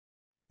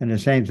and the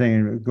same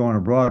thing going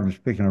abroad and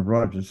speaking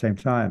abroad at the same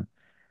time.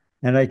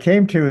 And I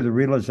came to the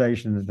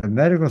realization that the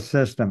medical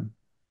system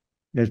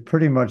is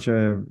pretty much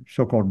a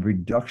so-called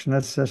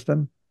reductionist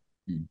system.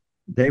 Mm.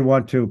 They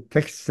want to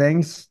fix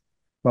things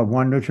by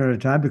one nutrient at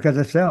a time because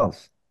it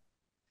sells.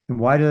 And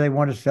why do they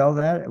want to sell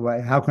that?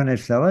 Why, how can they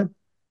sell it?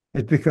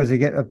 It's because they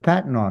get a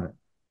patent on it.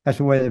 That's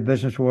the way the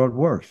business world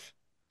works.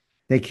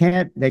 They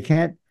can't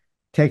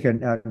take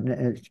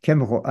a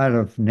chemical out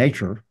of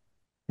nature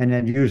and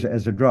then use it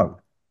as a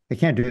drug. They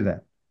can't do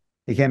that.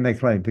 They can't make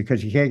claim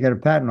because you can't get a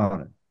patent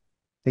on it.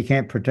 They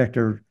can't protect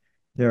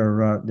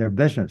their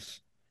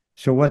business.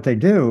 So what they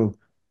do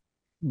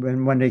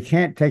when they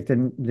can't take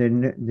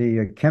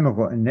the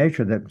chemical in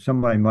nature that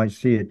somebody might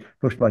see it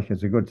looks like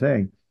it's a good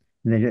thing,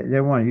 and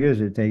they want to use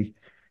it, they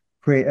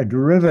create a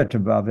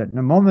derivative of it. And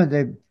the moment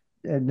they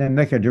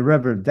make a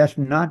derivative, that's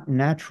not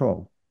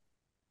natural.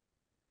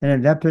 And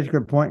at that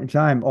particular point in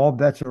time, all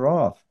bets are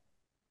off.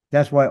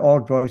 That's why all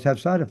drugs have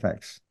side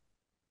effects.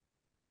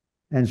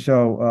 And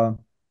so,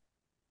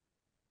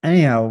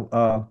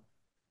 anyhow,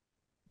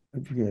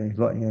 okay,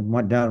 I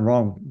went down the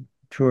wrong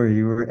tour.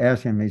 You were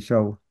asking me.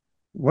 So,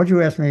 what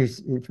you asked me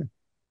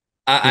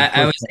I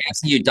first? was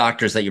asking you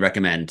doctors that you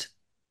recommend.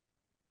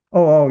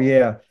 Oh,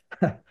 yeah.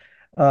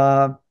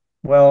 Uh,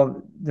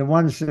 well, the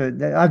ones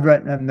that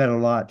I've met a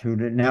lot who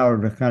now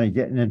are kind of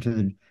getting into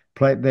the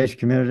plant-based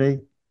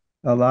community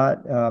a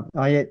lot.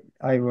 I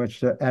was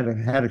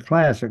had a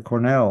class at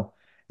Cornell,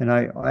 and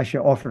I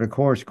actually offered a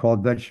course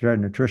called Vegetarian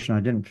Nutrition.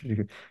 I didn't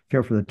particularly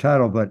care for the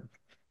title, but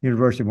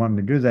university wanted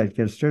me to do that to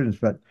get students.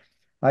 But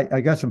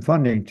I got some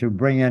funding to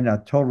bring in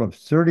a total of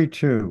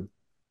 32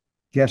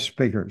 guest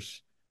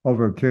speakers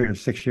over a period of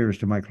 6 years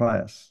to my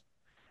class.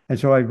 And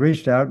so I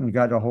reached out and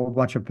got a whole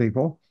bunch of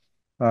people.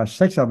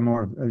 Six of them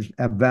were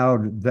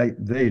avowed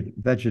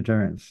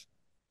vegetarians.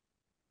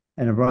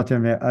 And I brought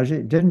them there.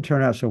 It didn't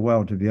turn out so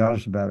well, to be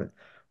honest about it.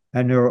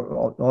 And they were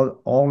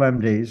all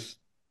MDs,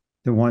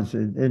 the ones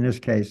in this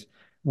case.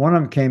 One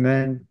of them came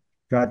in,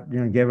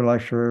 gave a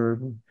lecture,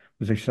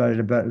 was excited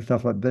about it and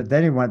stuff like that. But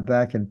then he went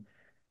back and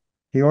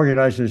he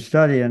organized his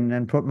study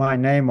and put my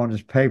name on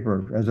his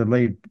paper as a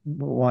lead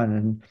one.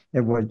 And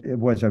it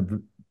was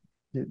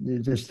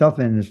the stuff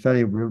in the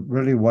study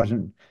really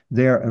wasn't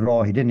there at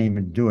all. He didn't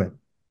even do it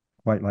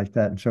quite like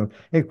that. And so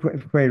it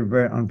created a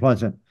very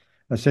unpleasant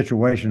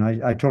situation.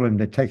 I told him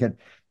to take it,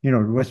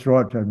 withdraw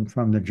it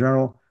from the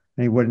journal,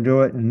 and he wouldn't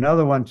do it. And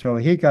another one, so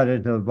he got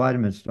into the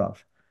vitamin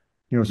stuff,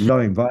 Mhm.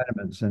 selling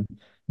vitamins. And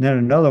then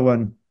another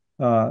one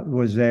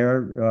was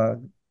there,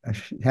 I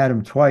had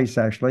him twice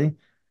actually.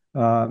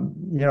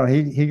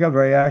 He got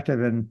very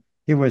active and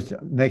he was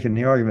making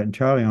the argument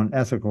entirely on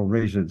ethical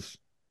reasons.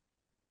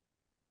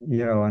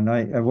 And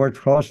I worked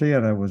closely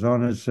and I was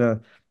on his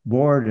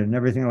board and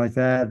everything like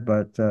that.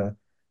 But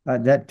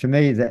that to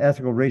me, the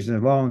ethical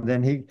reasons alone,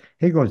 then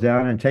he goes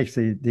down and takes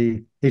he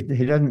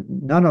doesn't,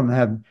 none of them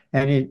have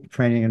any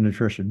training in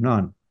nutrition,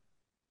 none.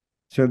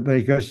 So, but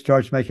he goes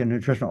starts making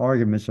nutritional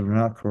arguments that are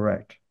not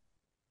correct.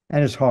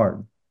 And it's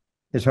hard.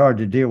 It's hard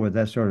to deal with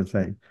that sort of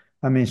thing.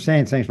 I mean,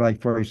 saying things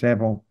like, for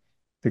example,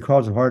 the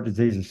cause of heart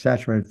disease is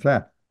saturated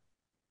fat.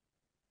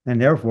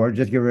 And therefore,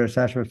 just get rid of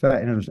saturated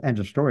fat and it was end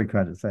of story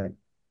kind of thing.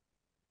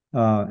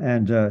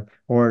 And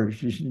or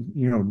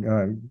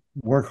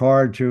work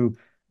hard to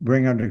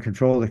bring under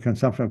control the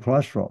consumption of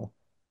cholesterol,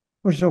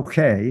 which is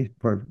okay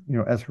for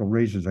ethical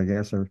reasons, I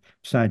guess, or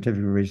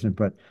scientific reasons,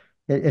 but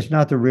it's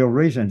not the real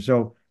reason.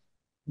 So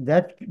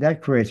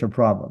that creates a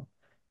problem.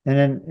 And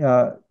then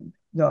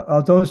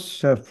of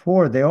those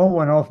four, they all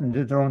went off and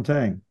did their own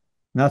thing,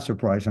 not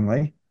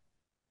surprisingly.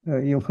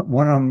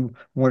 One of them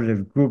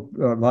wanted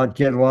to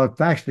get a lot of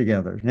facts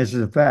together. And this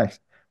is the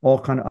facts, all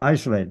kind of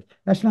isolated.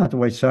 That's not the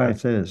way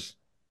science is.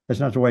 That's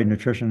not the way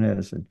nutrition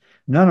is. And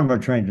none of them are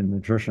trained in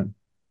nutrition.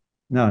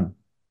 None,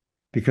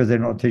 because they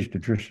don't teach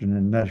nutrition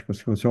in medical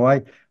school. So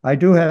I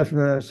do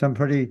have some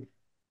pretty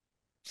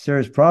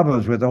serious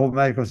problems with the whole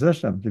medical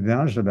system, to be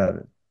honest about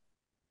it.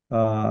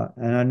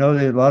 And I know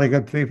there's a lot of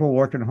good people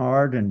working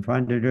hard and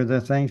trying to do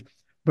their things.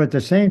 But at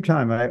the same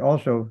time, I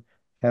also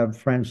have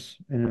friends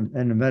in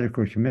the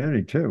medical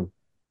community too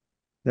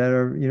that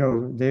are,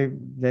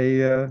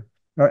 they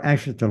are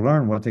anxious to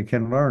learn what they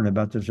can learn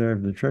about this area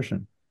of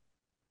nutrition.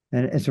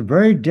 And it's a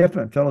very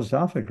different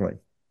philosophically.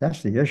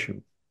 That's the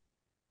issue.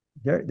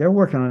 They're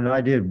working on an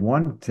idea of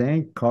one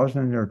thing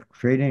causing or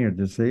creating a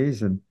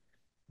disease, and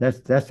that's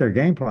their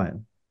game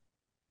plan.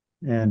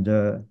 And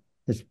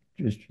it's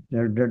just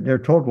they're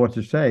told what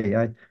to say.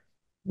 I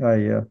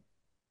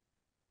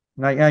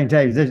I can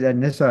tell you this,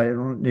 and this I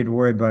don't need to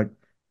worry about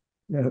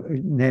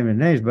naming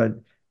names, but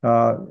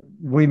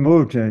we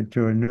moved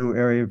to a new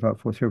area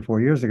about 3 or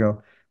 4 years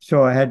ago.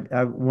 So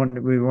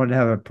we wanted to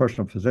have a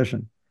personal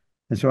physician.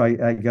 And so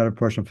I got a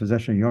personal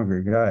physician, a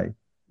younger guy,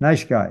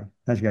 nice guy,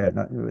 nice guy.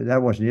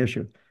 That wasn't the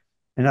issue.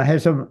 And I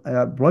had some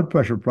blood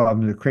pressure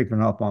problems that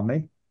creeping up on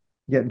me,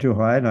 getting too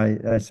high. And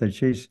I said,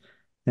 geez,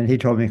 and he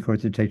told me, of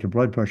course, to take the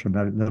blood pressure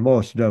medicine, the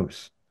lowest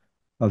dose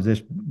of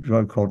this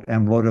drug called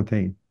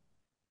amlodipine.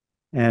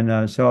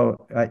 And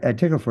so I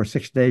took it for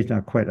 6 days and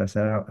I quit. I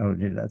said, I don't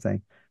need that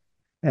thing.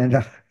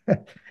 And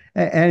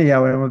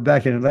anyhow, when I went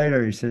back in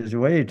later, he says,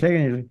 "What are you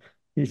taking?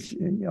 He's,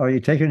 are you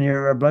taking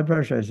your blood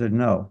pressure?" I said,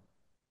 "No."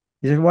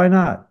 He said, "Why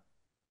not?"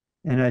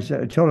 And I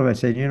told him, I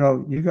said,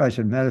 you guys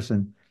in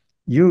medicine,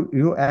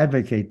 you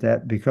advocate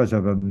that because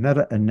of a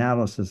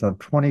meta-analysis of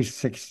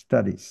 26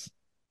 studies.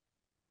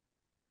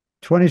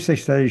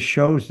 26 studies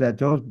shows that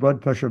those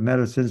blood pressure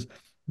medicines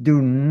do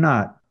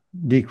not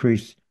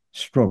decrease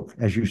stroke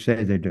as you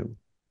say they do.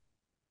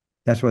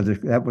 That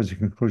was the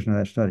conclusion of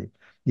that study.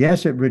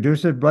 Yes, it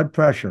reduces blood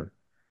pressure,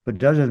 but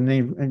doesn't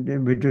mean it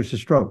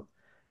reduces stroke.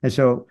 And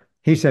so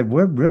he said,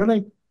 "We're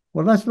really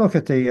well. Let's look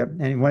at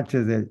and he went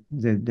to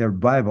their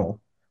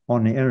Bible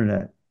on the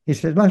internet. He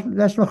said,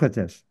 let's look at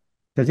this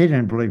because he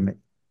didn't believe me.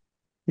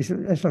 He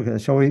said, let's look at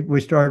this. So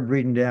we started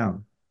reading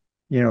down,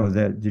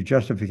 the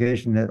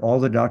justification that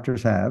all the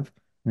doctors have,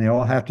 and they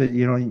all have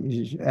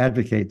to,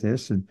 advocate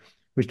this. And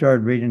we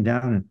started reading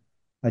down, and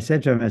I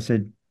said to him, I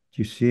said, "Do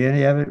you see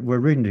any of it? We're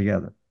reading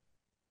together."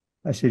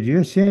 I said, "Do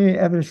you see any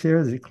evidence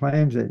here that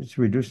claims that it's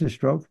reducing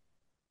stroke?"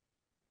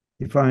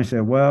 He finally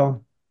said,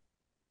 "Well,"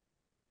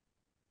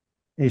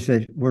 he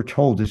said, "we're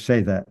told to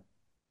say that."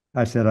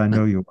 I said, "I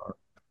know you are."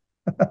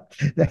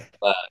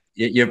 Uh,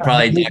 you're I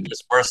probably mean,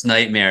 doctor's worst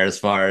nightmare as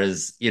far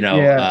as,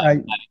 yeah, I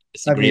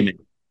disagreement.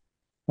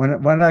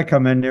 mean, when I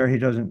come in there, he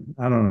doesn't,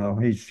 I don't know,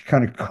 he's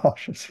kind of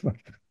cautious,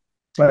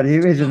 but he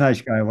is a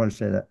nice guy. I want to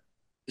say that.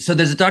 So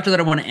there's a doctor that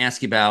I want to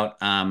ask you about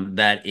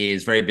that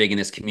is very big in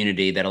this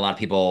community that a lot of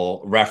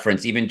people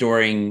reference, even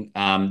during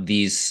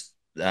these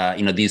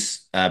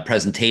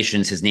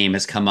presentations. His name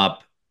has come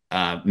up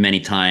many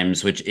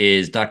times, which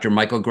is Dr.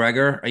 Michael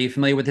Greger. Are you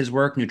familiar with his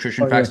work,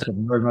 Nutrition Oh, Facts? yes,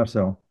 very much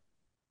so.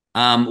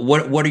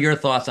 What are your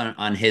thoughts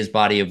on his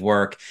body of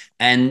work?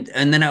 And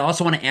then I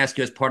also want to ask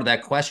you, as part of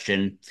that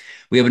question,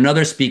 we have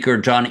another speaker,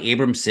 John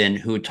Abramson,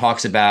 who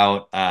talks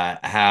about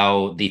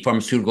how the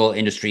pharmaceutical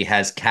industry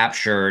has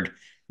captured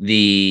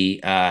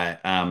the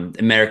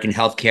American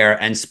healthcare,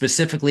 and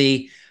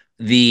specifically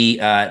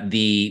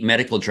the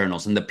medical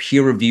journals and the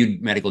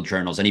peer-reviewed medical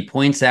journals. And he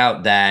points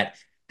out that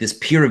this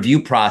peer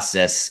review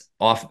process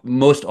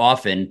most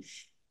often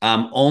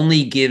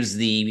only gives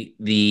the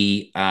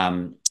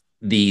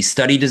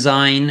study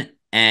design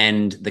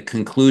and the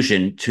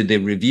conclusion to the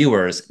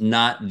reviewers,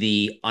 not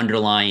the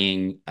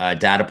underlying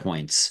data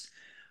points.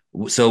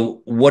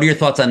 So, what are your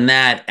thoughts on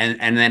that,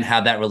 and then how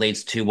that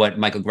relates to what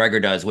Michael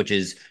Greger does, which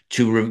is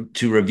to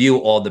review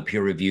all the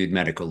peer-reviewed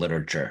medical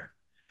literature?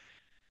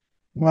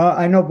 Well,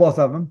 I know both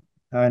of them.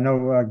 I know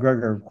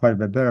Gregor quite a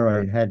bit better.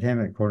 I had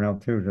him at Cornell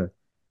too.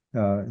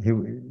 He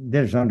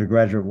did his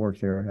undergraduate work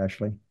there,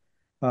 actually.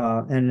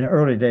 In the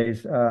early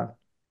days,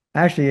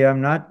 actually,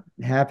 I'm not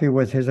happy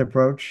with his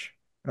approach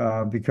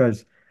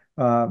because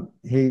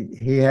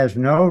he has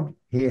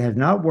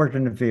not worked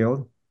in the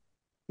field,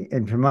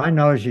 and to my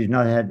knowledge, he's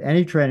not had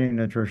any training in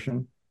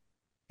nutrition.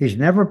 He's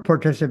never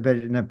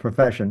participated in a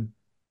profession,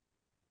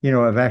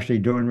 of actually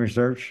doing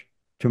research.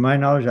 To my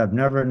knowledge, I've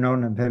never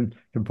known of him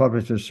to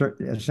publish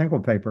a single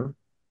paper.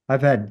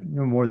 I've had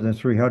no more than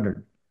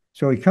 300.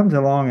 So he comes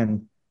along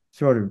and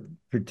sort of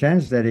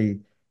pretends that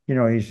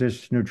he's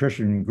this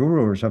nutrition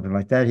guru or something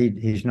like that.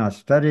 He's not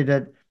studied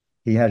it.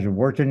 He hasn't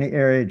worked in the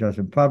area.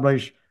 Doesn't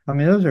publish. I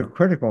mean, those are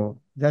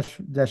critical. That's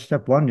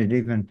step one to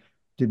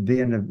be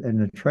in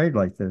the trade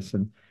like this.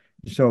 And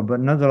so,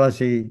 but nonetheless,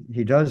 he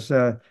does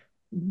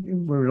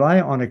rely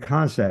on a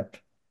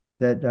concept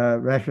that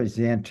actually is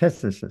the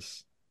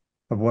antithesis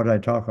of what I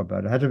talk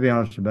about. I have to be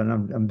honest about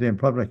it. I'm being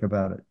public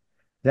about it.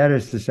 That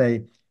is to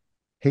say,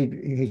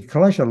 he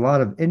collects a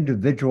lot of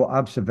individual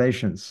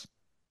observations.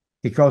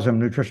 He calls them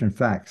nutrition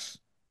facts,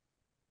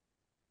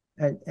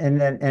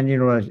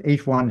 and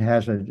each one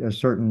has a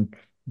certain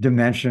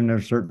dimension,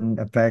 a certain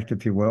effect,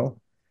 if you will.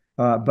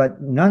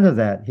 But none of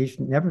that. He's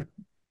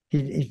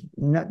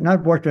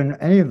not worked on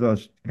any of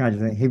those kinds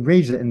of things. He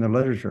reads it in the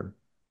literature,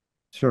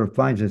 sort of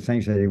finds the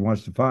things that he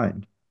wants to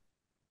find.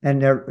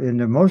 And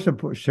the most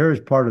serious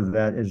part of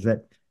that is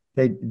that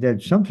the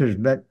assumptions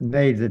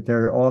made that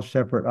they're all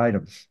separate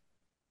items.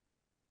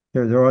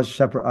 They're all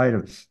separate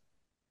items.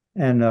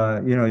 And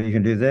you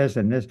can do this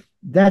and this.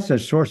 That's a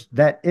source,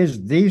 that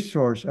is the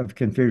source of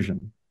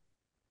confusion,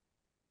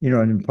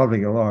 in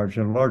public at large,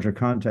 in a larger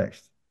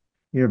context.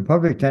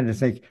 Public tend to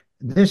think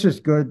this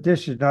is good,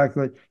 this is not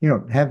good,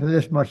 have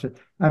this much.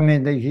 I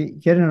mean, they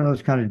get into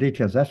those kind of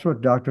details. That's what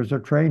doctors are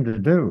trained to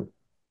do.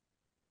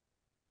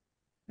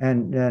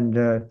 And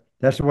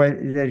that's the way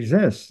it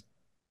exists.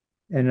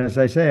 And as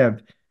I say,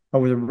 I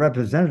was a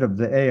representative of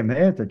the AMA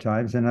at the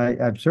times, and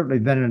I've certainly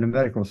been in the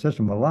medical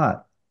system a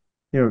lot,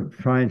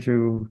 trying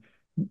to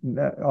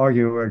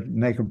argue or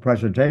make a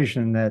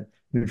presentation that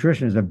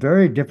nutrition is a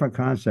very different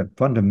concept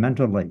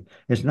fundamentally.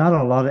 It's not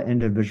a lot of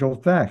individual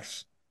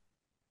facts.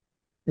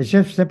 It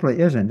just simply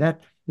isn't.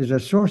 That is a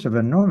source of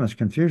enormous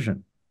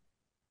confusion,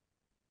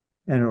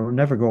 and it will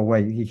never go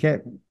away. You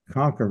can't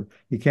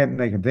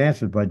make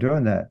advances by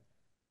doing that.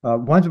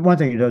 One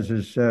thing he does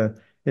is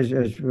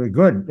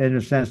good in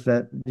the sense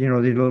that these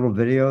little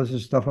videos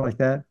and stuff like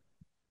that.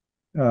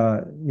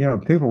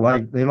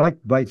 people they like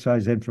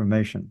bite-sized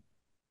information,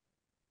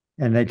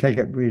 and they take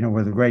it,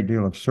 with a great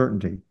deal of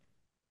certainty,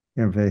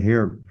 if they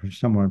hear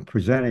someone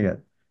presenting it.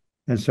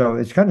 And so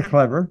it's kind of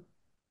clever.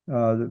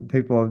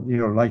 People,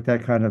 like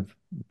that kind of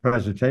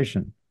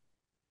presentation,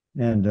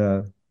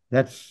 and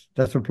that's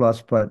a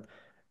plus. But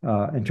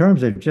in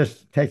terms of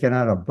just taking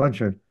out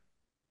a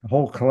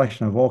whole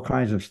collection of all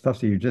kinds of stuff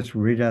that you just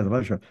read out of the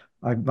literature,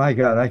 my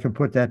God, I can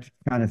put that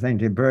kind of thing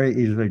very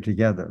easily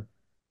together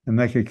and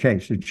make a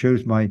case and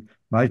choose my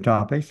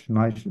topics,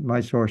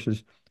 my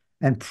sources,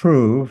 and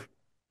prove,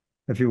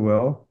 if you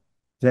will,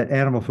 that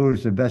animal food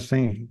is the best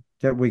thing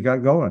that we got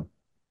going.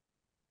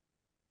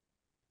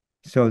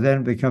 So then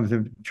it becomes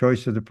the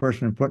choice of the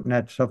person putting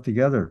that stuff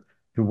together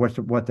to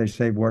what they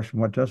say works and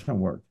what doesn't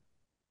work.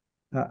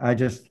 I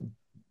just,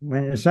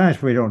 when in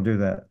science, we don't do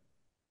that.